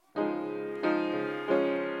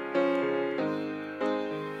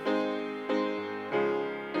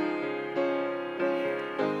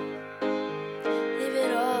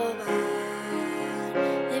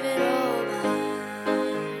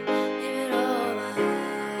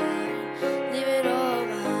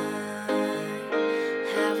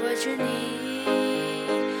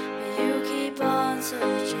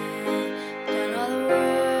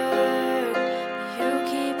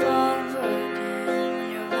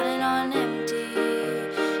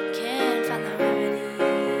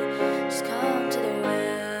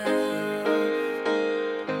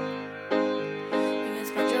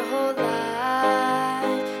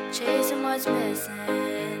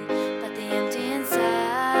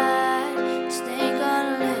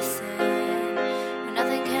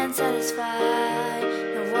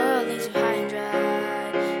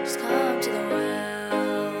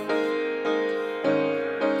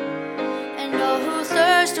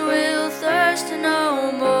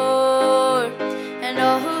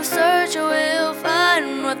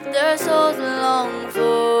what their souls long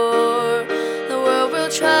for. The world will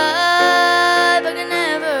try, but can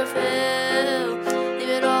never fail. Leave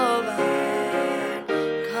it all behind,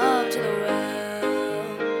 come to the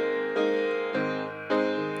well.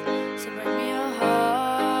 So bring me your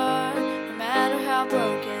heart, no matter how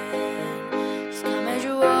broken. Just come as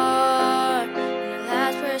you are, when your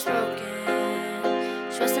last prayer's broken.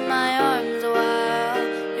 Trust in my arms a while,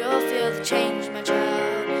 you'll feel the change, my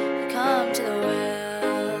child. Come to the well.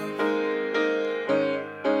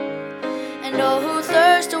 And all who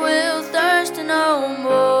thirst will thirst no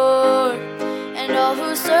more. And all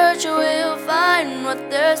who search will find what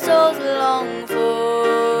their souls long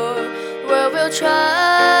for. The world will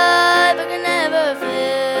try, but can never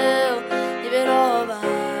fail. Leave it all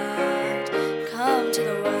behind, come to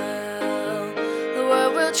the well. The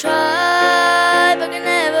world will try, but can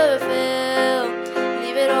never fail.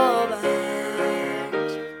 Leave it all behind.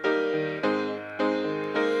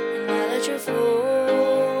 And now that you're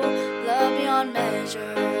full, love beyond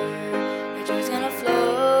measure, your joy's gonna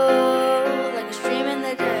flow like a stream in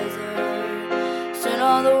the desert. Soon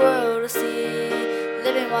all the world will see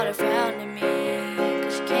living water found in me,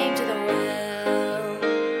 'cause you came to the well.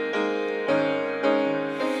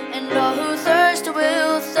 And all who thirst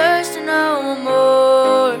will thirst no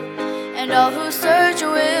more. And all who search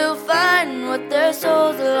will find what their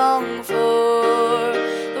souls long for.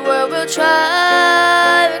 The world will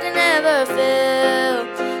try, but can never fail.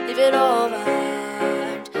 Leave it all behind.